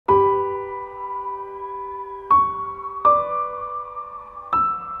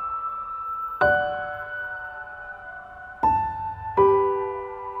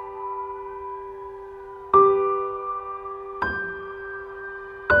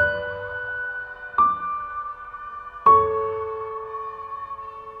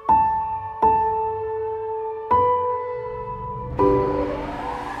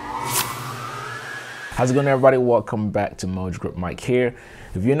How's it going, everybody? Welcome back to Mojo Grip Mike here.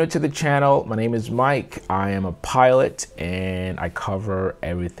 If you're new to the channel, my name is Mike. I am a pilot and I cover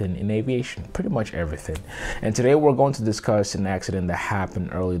everything in aviation, pretty much everything. And today we're going to discuss an accident that happened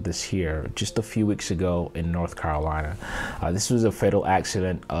early this year, just a few weeks ago in North Carolina. This was a fatal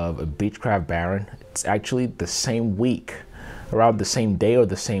accident of a Beechcraft Baron. It's actually the same week, around the same day or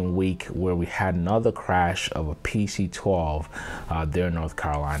the same week, where we had another crash of a PC-12 there in North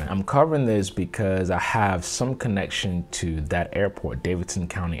Carolina. I'm covering this because I have some connection to that airport, Davidson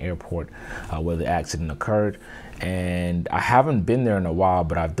County Airport, where the accident occurred. And I haven't been there in a while,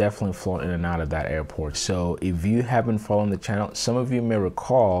 but I've definitely flown in and out of that airport. So if you haven't followed the channel, some of you may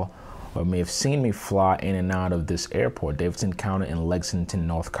recall or may have seen me fly in and out of this airport, Davidson County in Lexington,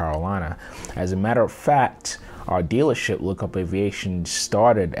 North Carolina. As a matter of fact, our dealership, Lookup Aviation,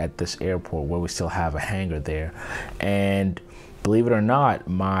 started at this airport where we still have a hangar there. And believe it or not,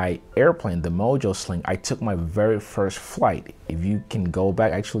 my airplane, the Mojo Sling, I took my very first flight. If you can go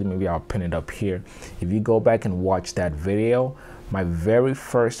back, actually maybe I'll pin it up here. If you go back and watch that video, my very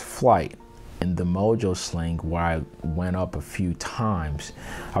first flight in the Mojo Sling, where I went up a few times,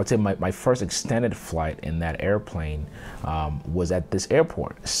 I would say my first extended flight in that airplane was at this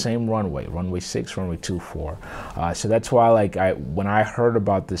airport, same runway, runway 6, runway 24. So that's why, like, when I heard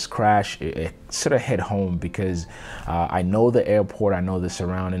about this crash, it sort of hit home, because I know the airport, I know the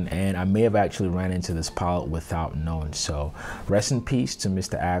surrounding, and I may have actually ran into this pilot without knowing. So rest in peace to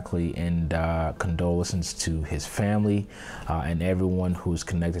Mr. Akley, and condolences to his family and everyone who's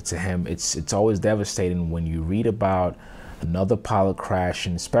connected to him. It's always devastating when you read about another pilot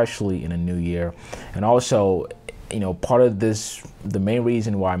crashing, especially in a new year. And also, you know, part of this, the main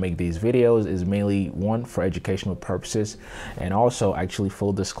reason why I make these videos is mainly, one, for educational purposes, and also, actually,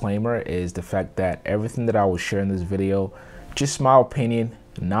 full disclaimer, is the fact that everything that I will share in this video, just my opinion,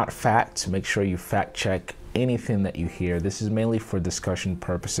 not facts. Make sure you fact check anything that you hear. This is mainly for discussion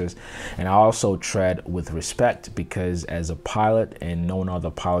purposes, and I also tread with respect, because as a pilot and knowing other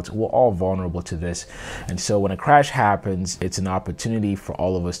pilots, we're all vulnerable to this. And so when a crash happens, it's an opportunity for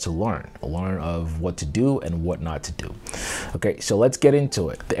all of us to learn of what to do and what not to do. Okay, so let's get into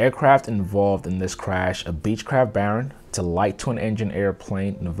it. The aircraft involved in this crash, a Beechcraft Baron. It's a light twin engine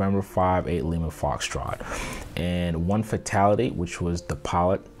airplane, November 5, 8 Lima Foxtrot, and one fatality, which was the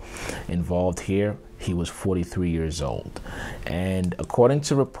pilot involved here. He was 43 years old. And according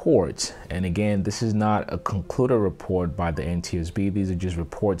to reports, and again, this is not a concluded report by the NTSB, these are just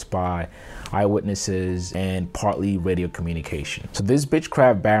reports by eyewitnesses and partly radio communication. So this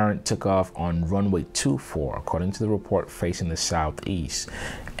Beechcraft Baron took off on runway 24, according to the report, facing the southeast.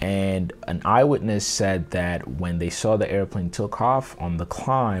 And an eyewitness said that when they saw the airplane took off on the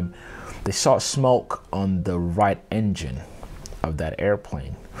climb, they saw smoke on the right engine of that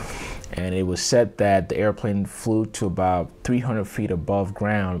airplane. And it was said that the airplane flew to about 300 feet above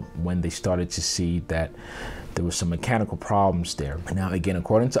ground when they started to see that there was some mechanical problems there. Now, again,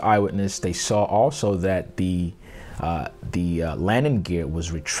 according to eyewitness, they saw also that the landing gear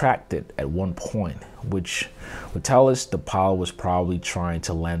was retracted at one point, which would tell us the pilot was probably trying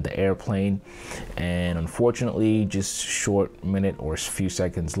to land the airplane. And unfortunately, just a short minute or a few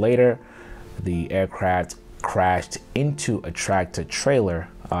seconds later, the aircraft crashed into a tractor trailer,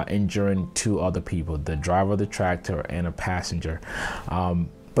 injuring two other people, the driver of the tractor and a passenger.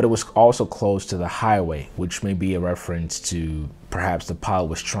 But it was also close to the highway, which may be a reference to perhaps the pilot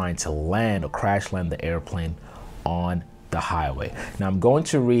was trying to land or crash land the airplane on the highway. Now, I'm going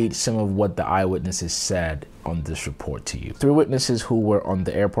to read some of what the eyewitnesses said on this report to you. 3 witnesses who were on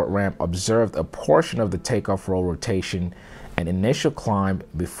the airport ramp observed a portion of the takeoff roll rotation and initial climb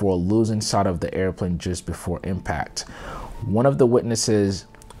before losing sight of the airplane just before impact. One of the witnesses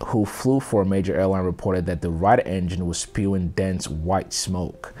who flew for a major airline reported that the right engine was spewing dense white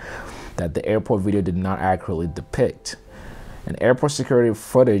smoke that the airport video did not accurately depict. And airport security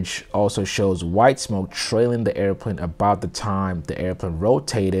footage also shows white smoke trailing the airplane about the time the airplane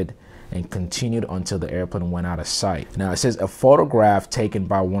rotated and continued until the airplane went out of sight. Now, it says a photograph taken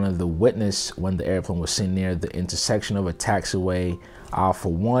by one of the witnesses when the airplane was seen near the intersection of a taxiway Alpha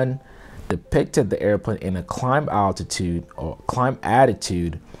 1 depicted the airplane in a climb altitude or climb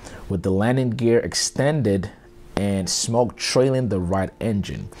attitude with the landing gear extended and smoke trailing the right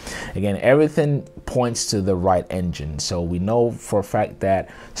engine. Again, everything points to the right engine. So we know for a fact that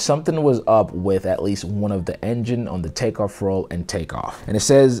something was up with at least one of the engine on the takeoff roll and takeoff. And it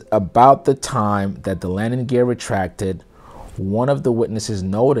says about the time that the landing gear retracted, one of the witnesses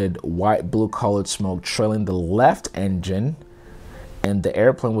noted white blue colored smoke trailing the left engine, and the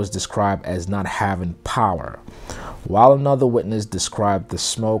airplane was described as not having power. while another witness described the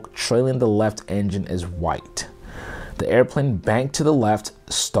smoke trailing the left engine as white. The airplane banked to the left,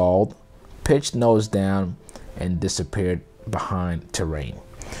 stalled, pitched nose down, and disappeared behind terrain.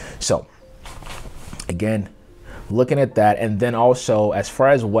 So, again, looking at that, and then also as far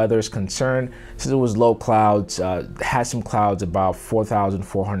as weather is concerned, since it was low clouds, had some clouds about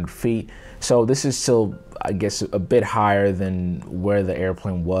 4,400 feet. So this is still, I guess, a bit higher than where the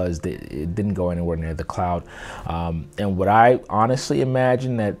airplane was. It didn't go anywhere near the cloud. And what I honestly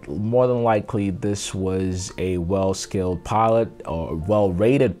imagine that more than likely this was a well-skilled pilot or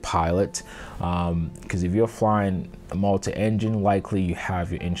well-rated pilot, because if you're flying a multi-engine, likely you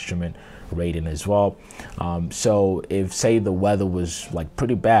have your instrument rating as well. So if, say, the weather was like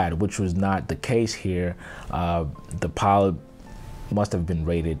pretty bad, which was not the case here, the pilot must have been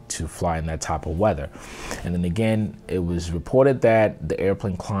rated to fly in that type of weather. And then again, it was reported that the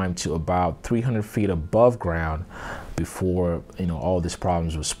airplane climbed to about 300 feet above ground before, all these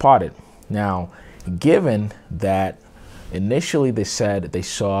problems were spotted. Now, given that initially they said they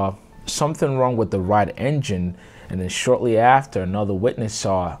saw something wrong with the right engine, and then shortly after another witness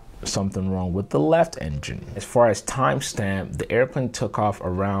saw something wrong with the left engine. As far as timestamp, the airplane took off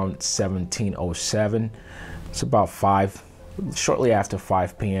around 1707. It's about shortly after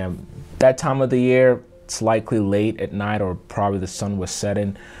 5 p.m. That time of the year, it's likely late at night or probably the sun was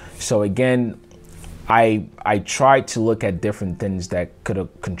setting. So again, I tried to look at different things that could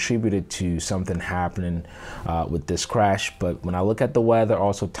have contributed to something happening with this crash, but when I look at the weather,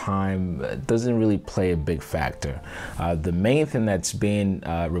 also time, doesn't really play a big factor. The main thing that's being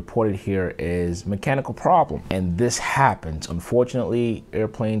reported here is mechanical problem, and this happens. Unfortunately,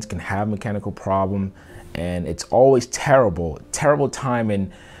 airplanes can have mechanical problem, and it's always terrible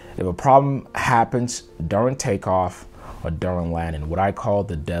timing if a problem happens during takeoff or during landing, what I call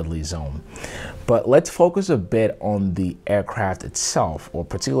the deadly zone. But let's focus a bit on the aircraft itself, or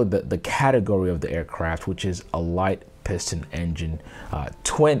particularly the category of the aircraft, which is a light piston engine,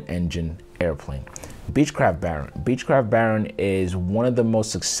 twin engine airplane. Beechcraft Baron. Beechcraft Baron is one of the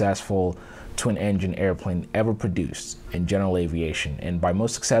most successful twin engine airplane ever produced in general aviation. And by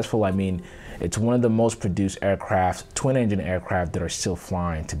most successful, I mean it's one of the most produced aircraft, twin engine aircraft, that are still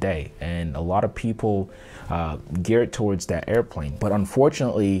flying today. And a lot of people geared towards that airplane. But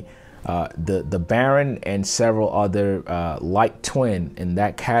unfortunately, the Baron and several other light twin in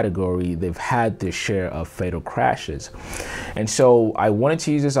that category, they've had their share of fatal crashes. And so I wanted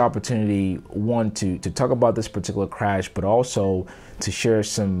to use this opportunity, one, to talk about this particular crash, but also to share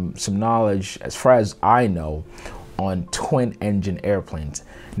some knowledge, as far as I know, on twin engine airplanes.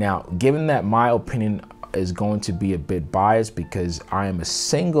 Now, given that my opinion is going to be a bit biased because I am a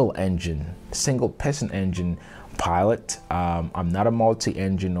single piston engine pilot. I'm not a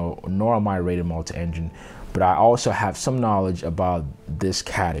multi-engine, nor am I rated multi-engine, but I also have some knowledge about this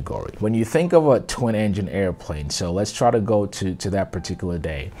category. When you think of a twin engine airplane, so let's try to go to that particular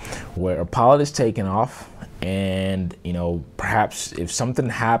day where a pilot is taking off, and perhaps if something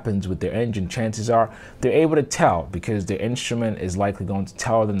happens with their engine, chances are they're able to tell, because their instrument is likely going to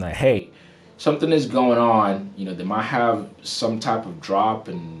tell them that, hey, something is going on. They might have some type of drop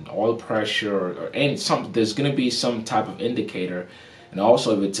in oil pressure, there's going to be some type of indicator. And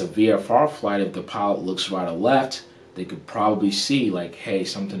also, if it's a VFR flight, if the pilot looks right or left, they could probably see, like, hey,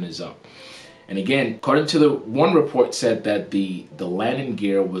 something is up. And again, according to the one report, said that the landing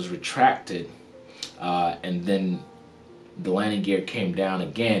gear was retracted, and then the landing gear came down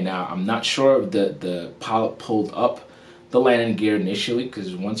again. Now, I'm not sure if the pilot pulled up the landing gear initially,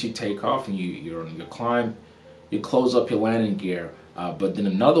 because once you take off and you're on your climb, you close up your landing gear. But then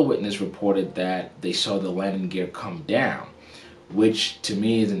another witness reported that they saw the landing gear come down, which to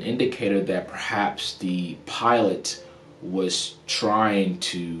me is an indicator that perhaps the pilot was trying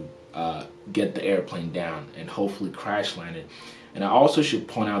to get the airplane down and hopefully crash land it. And I also should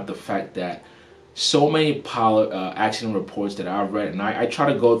point out the fact that so many pilot accident reports that I've read, and I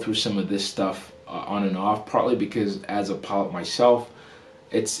try to go through some of this stuff on and off, partly because as a pilot myself,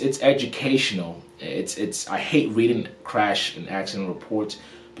 it's educational. I hate reading crash and accident reports,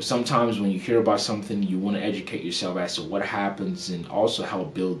 but sometimes when you hear about something, you want to educate yourself as to what happens and also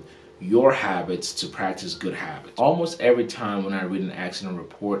help build your habits to practice good habits. Almost every time when I read an accident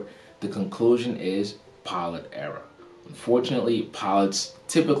report, the conclusion is pilot error. Unfortunately, pilots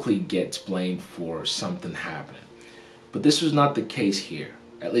typically get blamed for something happening, but this was not the case here,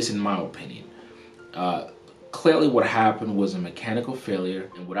 at least in my opinion. Clearly what happened was a mechanical failure,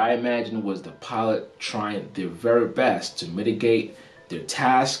 and what I imagined was the pilot trying their very best to mitigate their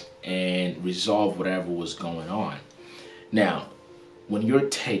task and resolve whatever was going on. Now, when you're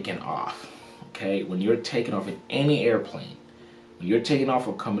taking off, okay? When you're taking off in any airplane, when you're taking off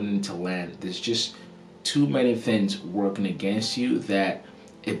or coming into land, there's just too many things working against you that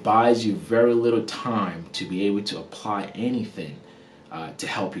it buys you very little time to be able to apply anything to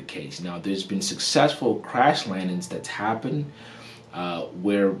help your case. Now, there's been successful crash landings that's happened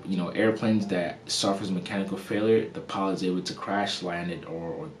where, you know, airplanes that suffers mechanical failure, the pilot is able to crash land it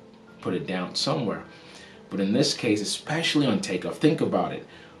or put it down somewhere. But in this case, especially on takeoff, think about it.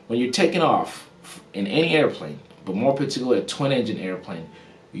 When you're taking off in any airplane, but more particularly a twin-engine airplane,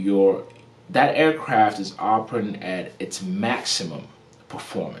 that aircraft is operating at its maximum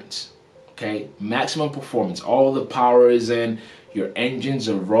performance. Okay, maximum performance. All the power is in. Your engines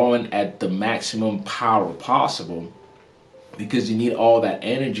are rolling at the maximum power possible because you need all that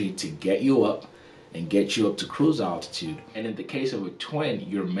energy to get you up and get you up to cruise altitude. And in the case of a twin,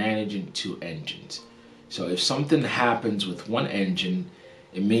 you're managing two engines. So if something happens with one engine,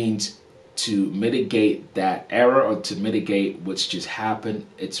 it means to mitigate that error or to mitigate what's just happened,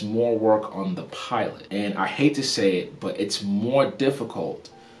 it's more work on the pilot. And I hate to say it, but it's more difficult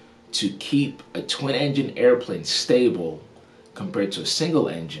to keep a twin engine airplane stable compared to a single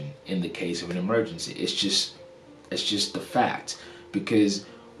engine in the case of an emergency. It's just the fact. Because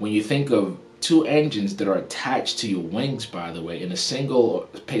when you think of two engines that are attached to your wings, by the way, in a single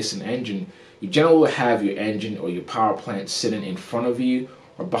piston engine, you generally will have your engine or your power plant sitting in front of you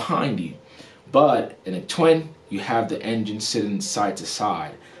or behind you. But in a twin, you have the engine sitting side to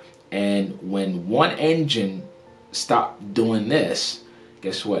side. And when one engine stops doing this,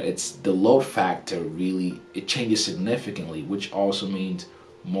 guess what? It's the load factor really, it changes significantly, which also means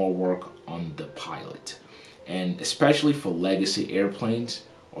more work on the pilot. And especially for legacy airplanes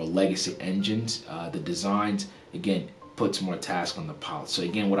or legacy engines, the designs, again, puts more task on the pilot. So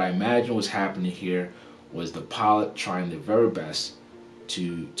again, what I imagine was happening here was the pilot trying their very best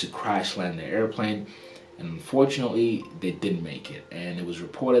to crash land the airplane, and unfortunately they didn't make it, and it was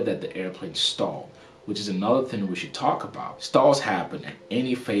reported that the airplane stalled, which is another thing we should talk about. Stalls happen at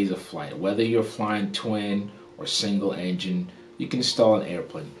any phase of flight. Whether you're flying twin or single engine, you can stall an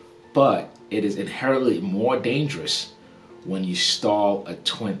airplane, but it is inherently more dangerous when you stall a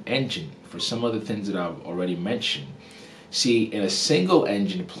twin engine for some of the things that I've already mentioned. See, in a single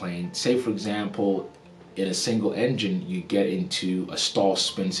engine plane, say for example, in a single engine, you get into a stall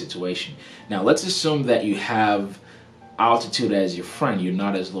spin situation. Now, let's assume that you have altitude as your friend. You're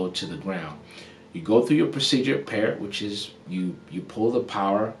not as low to the ground. You go through your procedure pair, which is you pull the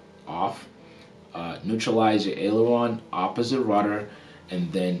power off, neutralize your aileron, opposite rudder, and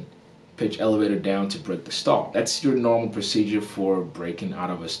then pitch elevator down to break the stall. That's your normal procedure for breaking out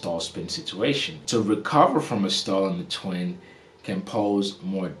of a stall spin situation. To recover from a stall in the twin can pose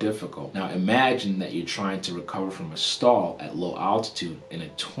more difficult. Now imagine that you're trying to recover from a stall at low altitude in a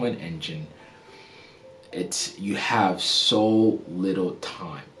twin engine. You have so little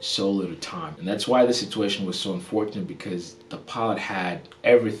time, and that's why the situation was so unfortunate, because the pilot had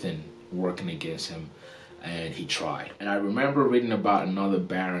everything working against him and he tried. And I remember reading about another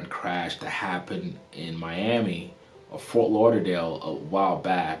Baron crash that happened in Miami or Fort Lauderdale a while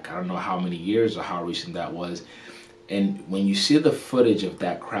back. I don't know how many years or how recent that was. And when you see the footage of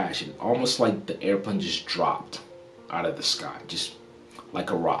that crash, it's almost like the airplane just dropped out of the sky, just like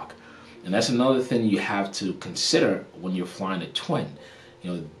a rock. And that's another thing you have to consider when you're flying a twin.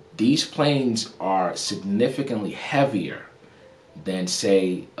 You know, these planes are significantly heavier than,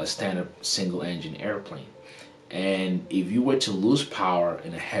 say, a standard single engine airplane. And if you were to lose power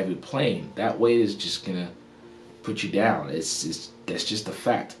in a heavy plane, that weight is just gonna put you down. That's just a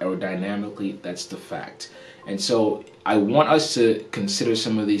fact. Aerodynamically, that's the fact. And so I want us to consider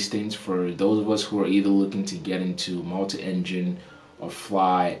some of these things for those of us who are either looking to get into multi-engine or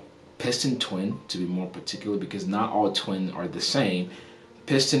fly piston twin, to be more particular, because not all twins are the same.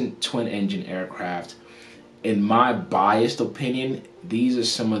 Piston twin engine aircraft, in my biased opinion, these are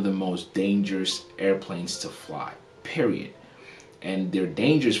some of the most dangerous airplanes to fly, period. And they're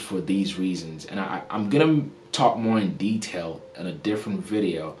dangerous for these reasons. And I'm gonna talk more in detail in a different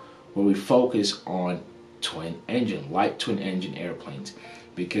video where we focus on twin engine, light twin engine airplanes,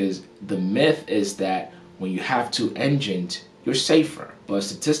 because the myth is that when you have two engines, you're safer. But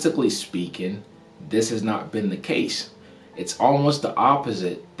statistically speaking, this has not been the case. It's almost the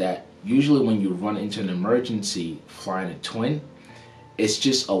opposite, that usually when you run into an emergency flying a twin, it's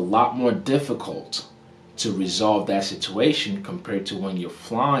just a lot more difficult to resolve that situation compared to when you're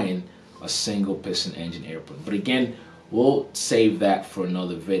flying a single piston engine airplane. But again, we'll save that for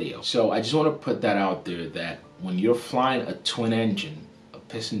another video. So I just want to put that out there, that when you're flying a twin engine, a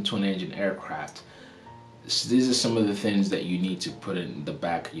piston twin engine aircraft, these are some of the things that you need to put in the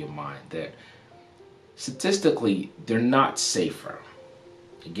back of your mind, that statistically, they're not safer.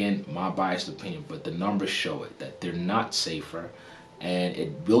 Again, my biased opinion, but the numbers show it, that they're not safer, and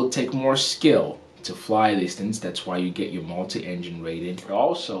it will take more skill to fly these things. That's why you get your multi-engine rating. But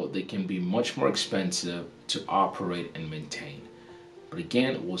also, they can be much more expensive to operate and maintain. But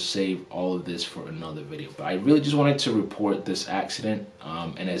again, we'll save all of this for another video. But I really just wanted to report this accident,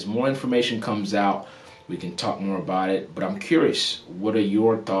 and as more information comes out, we can talk more about it. But I'm curious, what are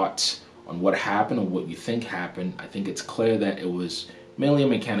your thoughts on what happened or what you think happened? I think it's clear that it was mainly a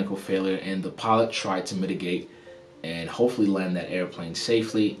mechanical failure, and the pilot tried to mitigate and hopefully land that airplane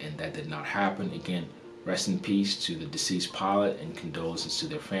safely, and that did not happen. Again, rest in peace to the deceased pilot and condolences to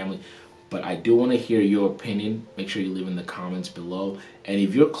their family. But I do want to hear your opinion. Make sure you leave in the comments below. And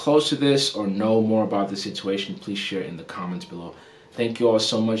if you're close to this or know more about the situation, please share in the comments below. Thank you all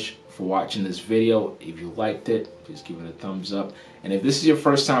so much for watching this video. If you liked it, please give it a thumbs up. And if this is your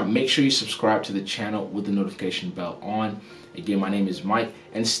first time, make sure you subscribe to the channel with the notification bell on. Again, my name is Mike,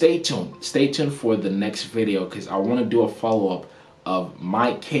 and stay tuned. Stay tuned for the next video, because I want to do a follow-up of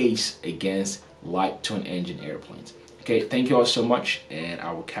my case against light twin engine airplanes. Okay, thank you all so much, and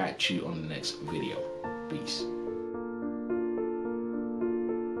I will catch you on the next video.